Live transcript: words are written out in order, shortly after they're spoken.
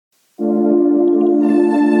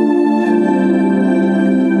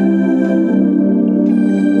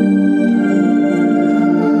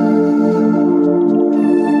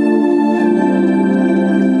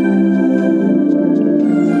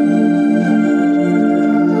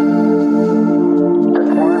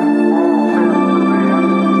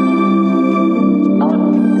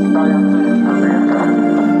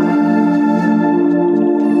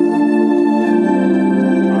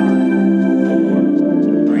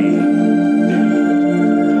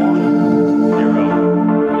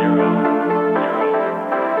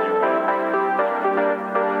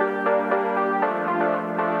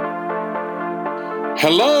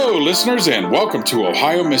listeners, and welcome to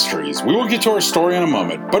Ohio Mysteries. We will get to our story in a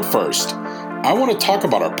moment, but first, I want to talk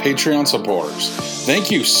about our Patreon supporters. Thank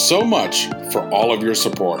you so much for all of your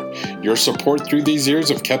support. Your support through these years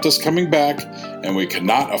have kept us coming back, and we could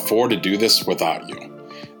not afford to do this without you.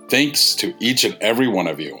 Thanks to each and every one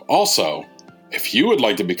of you. Also, if you would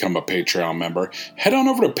like to become a Patreon member, head on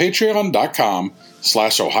over to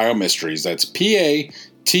patreon.com/Ohio Mysteries. That's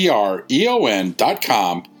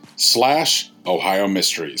patreon.com/Ohio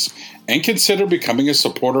Mysteries, and consider becoming a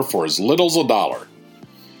supporter for as little as $1.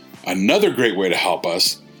 Another great way to help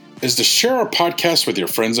us is to share our podcast with your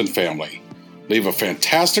friends and family. Leave a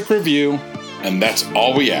fantastic review, and that's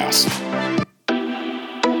all we ask.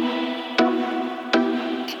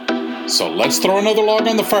 So let's throw another log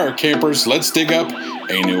on the fire, campers. Let's dig up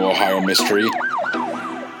a new Ohio mystery.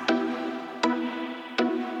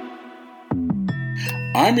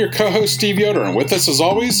 I'm your co-host, Steve Yoder, and with us, as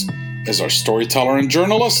always, is our storyteller and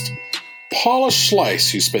journalist, Paula Schleiss,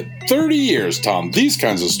 who spent 30 years telling these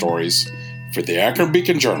kinds of stories for the Akron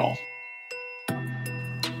Beacon Journal.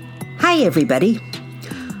 Hi, everybody.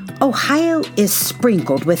 Ohio is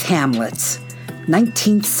sprinkled with hamlets,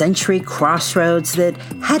 19th century crossroads that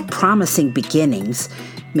had promising beginnings.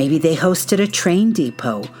 Maybe they hosted a train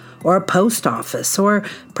depot, or a post office, or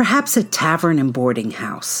perhaps a tavern and boarding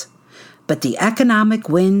house. But the economic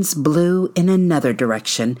winds blew in another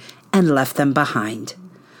direction and left them behind.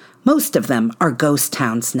 Most of them are ghost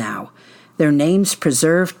towns now, their names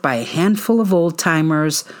preserved by a handful of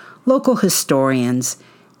old-timers, local historians,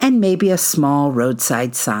 and maybe a small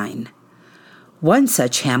roadside sign. One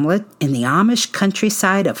such hamlet in the Amish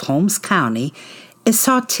countryside of Holmes County is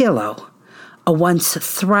Saltillo, a once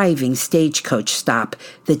thriving stagecoach stop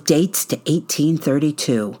that dates to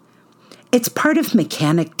 1832. It's part of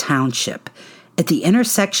Mechanic Township at the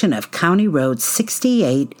intersection of County Roads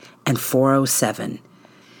 68 and 407.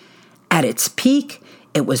 At its peak,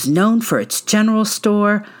 it was known for its general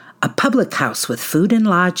store, a public house with food and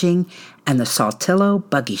lodging, and the Saltillo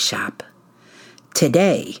Buggy Shop.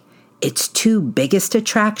 Today, its two biggest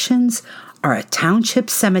attractions are a township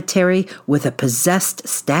cemetery with a possessed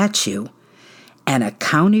statue and a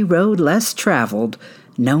county road less traveled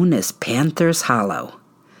known as Panther's Hollow.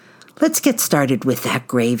 Let's get started with that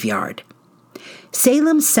graveyard.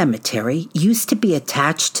 Salem Cemetery used to be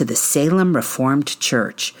attached to the Salem Reformed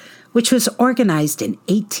Church, which was organized in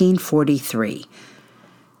 1843.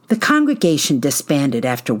 The congregation disbanded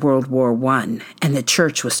after World War I, and the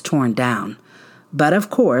church was torn down. But of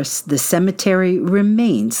course, the cemetery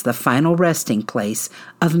remains the final resting place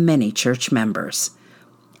of many church members.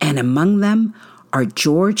 And among them are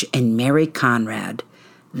George and Mary Conrad.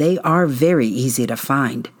 They are very easy to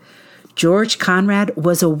find. George Conrad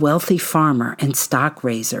was a wealthy farmer and stock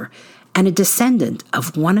raiser, and a descendant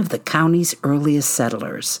of one of the county's earliest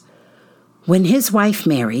settlers. When his wife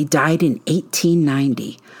Mary died in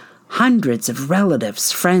 1890, hundreds of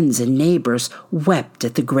relatives, friends, and neighbors wept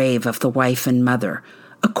at the grave of the wife and mother,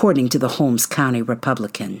 according to the Holmes County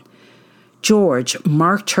Republican. George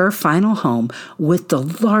marked her final home with the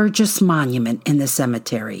largest monument in the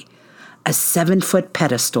cemetery, a 7-foot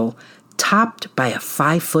pedestal topped by a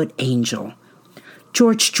 5-foot angel.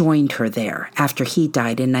 George joined her there after he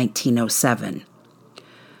died in 1907.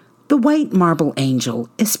 The white marble angel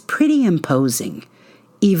is pretty imposing,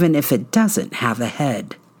 even if it doesn't have a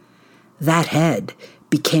head. That head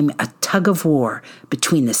became a tug-of-war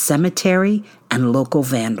between the cemetery and local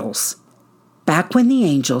vandals. Back when the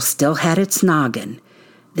angel still had its noggin,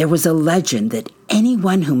 there was a legend that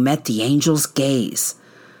anyone who met the angel's gaze,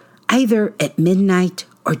 either at midnight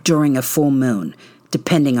or during a full moon,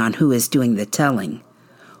 depending on who is doing the telling,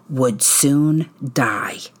 would soon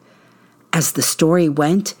die. As the story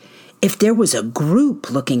went, if there was a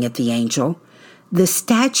group looking at the angel, the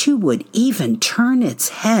statue would even turn its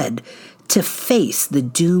head to face the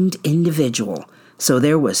doomed individual, so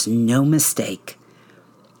there was no mistake.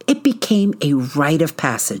 It became a rite of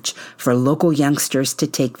passage for local youngsters to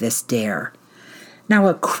take this dare. Now,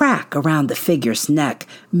 a crack around the figure's neck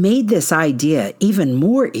made this idea even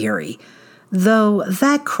more eerie, though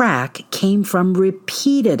that crack came from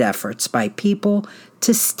repeated efforts by people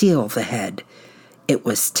to steal the head. It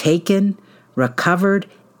was taken, recovered,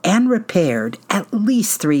 and repaired at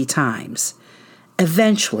least 3 times.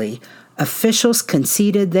 Eventually, officials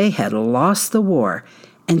conceded they had lost the war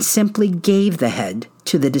and simply gave the head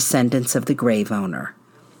to the descendants of the grave owner.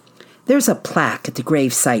 There's a plaque at the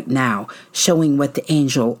grave site now showing what the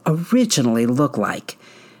angel originally looked like.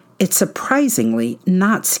 It's surprisingly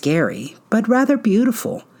not scary, but rather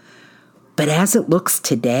beautiful. But as it looks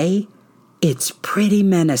today, it's pretty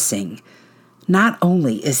menacing. Not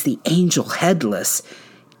only is the angel headless,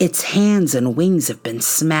 Its hands and wings have been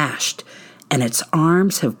smashed, and its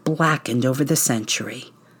arms have blackened over the century.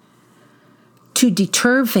 To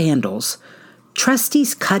deter vandals,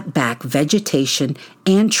 trustees cut back vegetation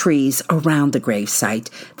and trees around the gravesite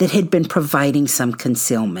that had been providing some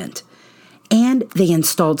concealment, and they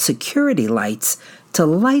installed security lights to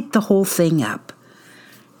light the whole thing up.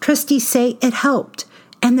 Trustees say it helped,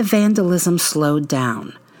 and the vandalism slowed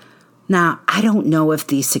down. Now, I don't know if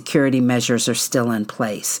these security measures are still in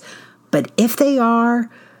place, but if they are,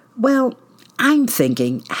 well, I'm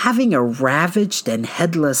thinking having a ravaged and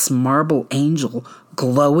headless marble angel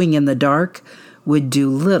glowing in the dark would do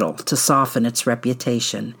little to soften its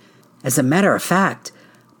reputation. As a matter of fact,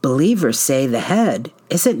 believers say the head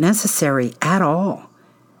isn't necessary at all.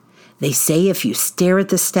 They say if you stare at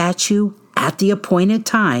the statue at the appointed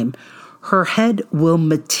time, her head will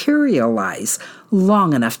materialize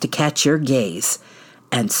long enough to catch your gaze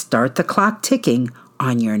and start the clock ticking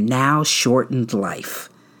on your now shortened life.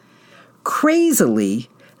 Crazily,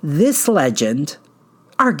 this legend,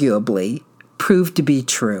 arguably, proved to be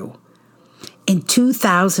true. In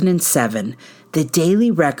 2007, the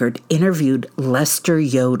Daily Record interviewed Lester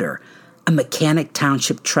Yoder, a Mechanic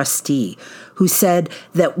Township trustee, who said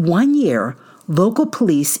that one year, local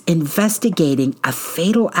police investigating a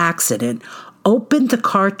fatal accident opened the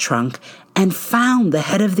car trunk and found the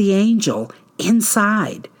head of the angel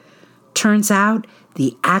inside. Turns out,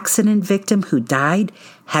 the accident victim who died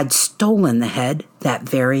had stolen the head that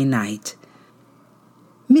very night.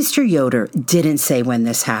 Mr. Yoder didn't say when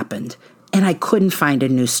this happened, and I couldn't find a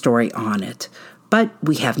new story on it, but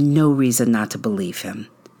we have no reason not to believe him.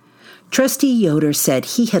 Trustee Yoder said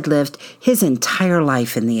he had lived his entire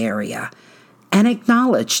life in the area and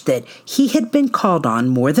acknowledged that he had been called on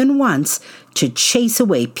more than once to chase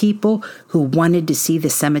away people who wanted to see the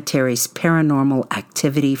cemetery's paranormal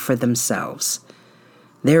activity for themselves.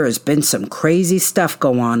 There has been some crazy stuff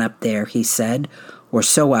go on up there, he said, or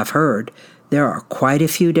so I've heard. There are quite a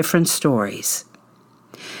few different stories.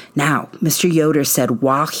 Now, Mr. Yoder said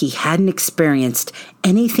while he hadn't experienced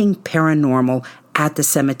anything paranormal at the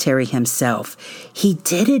cemetery himself, he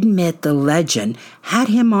did admit the legend had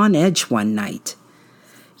him on edge one night.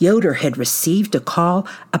 Yoder had received a call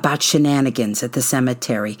about shenanigans at the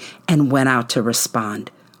cemetery and went out to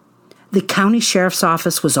respond. The county sheriff's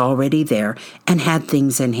office was already there and had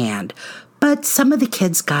things in hand, but some of the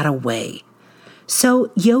kids got away.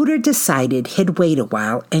 So Yoder decided he'd wait a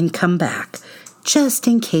while and come back, just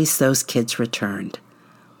in case those kids returned.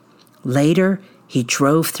 Later, he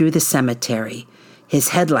drove through the cemetery, his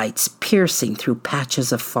headlights piercing through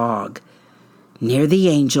patches of fog. Near the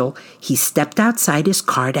angel, he stepped outside his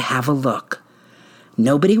car to have a look.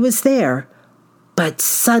 Nobody was there, but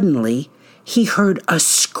suddenly he heard a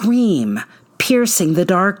scream piercing the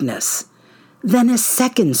darkness. Then a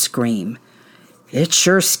second scream. It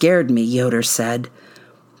sure scared me, Yoder said.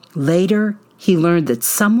 Later, he learned that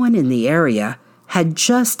someone in the area had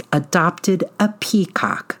just adopted a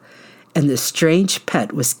peacock, and the strange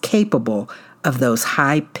pet was capable of those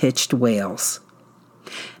high-pitched wails.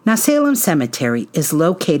 Now, Salem Cemetery is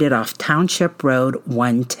located off Township Road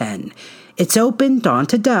 110. It's open dawn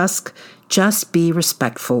to dusk. Just be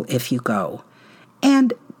respectful if you go.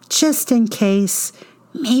 And just in case,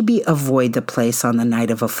 maybe avoid the place on the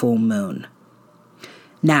night of a full moon.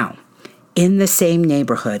 Now, in the same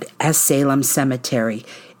neighborhood as Salem Cemetery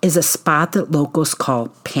is a spot that locals call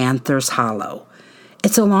Panther's Hollow.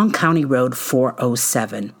 It's along County Road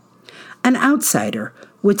 407. An outsider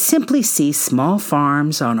would simply see small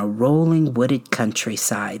farms on a rolling wooded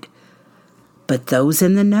countryside. But those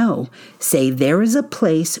in the know say there is a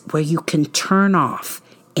place where you can turn off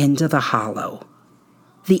into the hollow.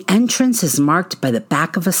 The entrance is marked by the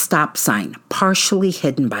back of a stop sign, partially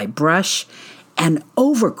hidden by brush and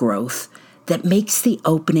overgrowth that makes the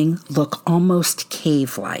opening look almost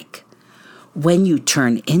cave-like. When you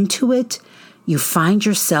turn into it, you find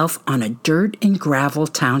yourself on a dirt and gravel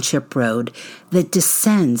township road that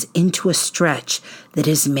descends into a stretch that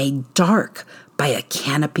is made dark by a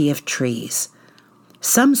canopy of trees.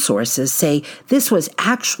 Some sources say this was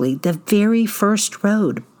actually the very first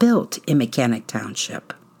road built in Mechanic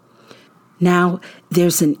Township. Now,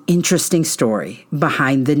 there's an interesting story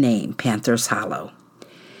behind the name Panther's Hollow.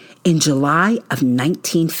 In July of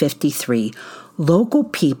 1953, local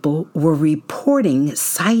people were reporting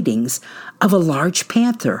sightings of a large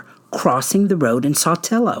panther crossing the road in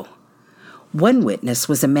Saltillo. One witness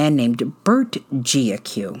was a man named Bert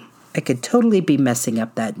Giacue. I could totally be messing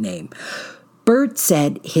up that name. Bert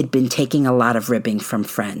said he'd been taking a lot of ribbing from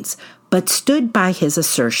friends, but stood by his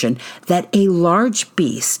assertion that a large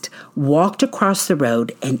beast walked across the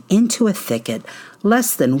road and into a thicket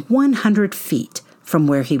less than 100 feet from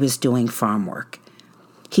where he was doing farm work.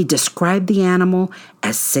 He described the animal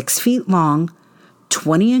as 6 feet long,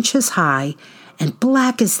 20 inches high, and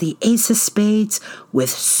black as the ace of spades with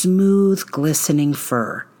smooth, glistening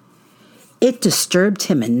fur. It disturbed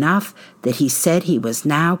him enough that he said he was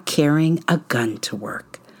now carrying a gun to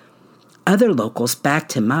work. Other locals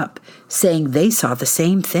backed him up, saying they saw the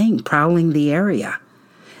same thing prowling the area.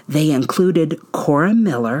 They included Cora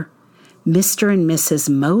Miller, Mr. and Mrs.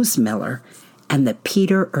 Mose Miller, and the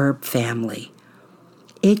Peter Erb family.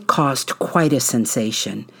 It caused quite a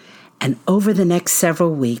sensation, and over the next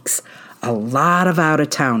several weeks, a lot of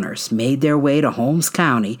out-of-towners made their way to Holmes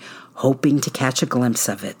County, hoping to catch a glimpse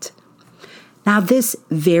of it. Now, this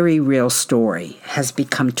very real story has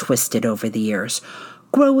become twisted over the years,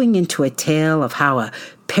 growing into a tale of how a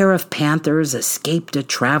pair of panthers escaped a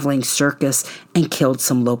traveling circus and killed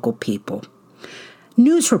some local people.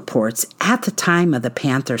 News reports at the time of the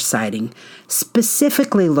panther sighting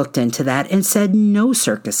specifically looked into that and said no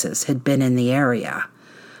circuses had been in the area.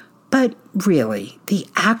 But really, the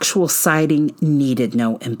actual sighting needed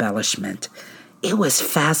no embellishment. It was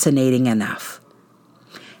fascinating enough.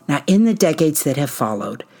 Now, in the decades that have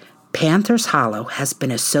followed, Panther's Hollow has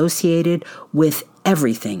been associated with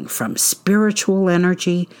everything from spiritual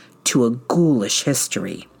energy to a ghoulish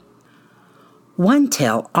history. One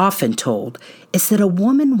tale often told is that a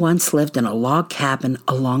woman once lived in a log cabin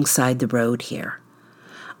alongside the road here.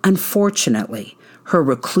 Unfortunately, her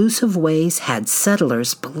reclusive ways had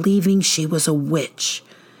settlers believing she was a witch.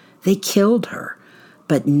 They killed her,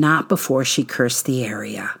 but not before she cursed the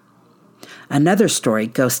area. Another story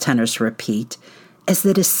ghost hunters repeat is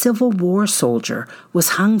that a Civil War soldier was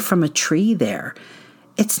hung from a tree there.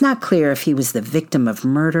 It's not clear if he was the victim of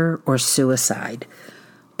murder or suicide,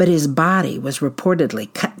 but his body was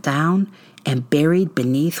reportedly cut down and buried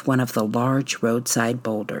beneath one of the large roadside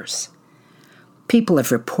boulders. People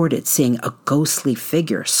have reported seeing a ghostly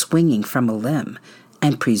figure swinging from a limb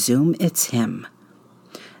and presume it's him.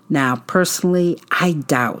 Now, personally, I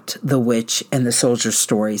doubt the witch and the soldier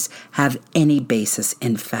stories have any basis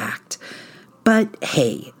in fact. But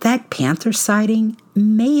hey, that panther sighting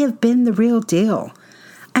may have been the real deal.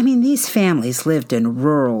 I mean, these families lived in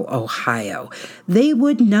rural Ohio. They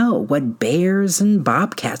would know what bears and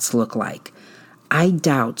bobcats look like. I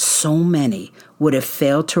doubt so many would have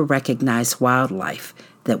failed to recognize wildlife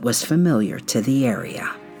that was familiar to the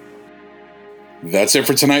area. That's it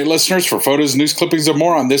for tonight, listeners. For photos, news clippings, and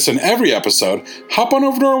more on this and every episode, hop on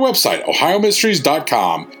over to our website,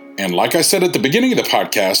 ohiomysteries.com. And like I said at the beginning of the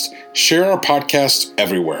podcast, share our podcast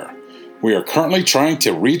everywhere. We are currently trying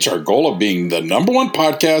to reach our goal of being the #1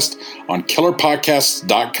 podcast on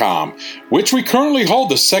killerpodcasts.com, which we currently hold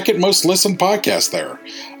the second most listened podcast there.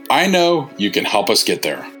 I know you can help us get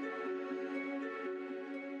there.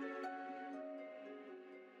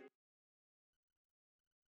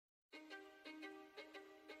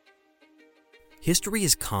 History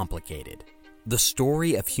is complicated. The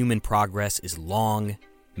story of human progress is long,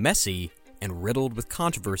 messy, and riddled with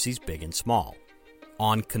controversies big and small.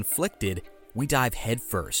 On Conflicted, we dive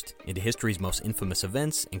headfirst into history's most infamous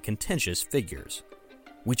events and contentious figures.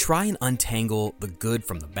 We try and untangle the good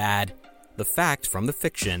from the bad, the fact from the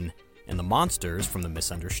fiction, and the monsters from the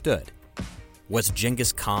misunderstood. Was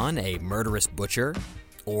Genghis Khan a murderous butcher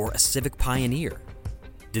or a civic pioneer?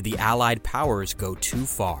 Did the Allied powers go too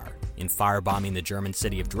far in firebombing the German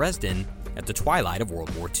city of Dresden at the twilight of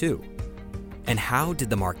World War II? And how did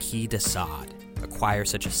the Marquis de Sade acquire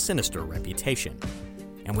such a sinister reputation?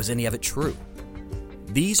 And was any of it true?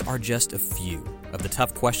 These are just a few of the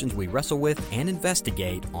tough questions we wrestle with and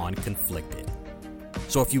investigate on Conflicted.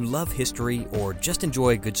 So if you love history or just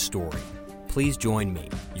enjoy a good story, please join me,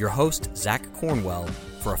 your host, Zach Cornwell,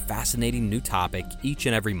 for a fascinating new topic each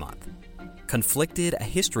and every month. Conflicted, a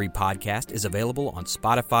history podcast, is available on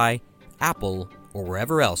Spotify, Apple, or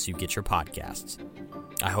wherever else you get your podcasts.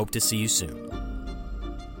 I hope to see you soon.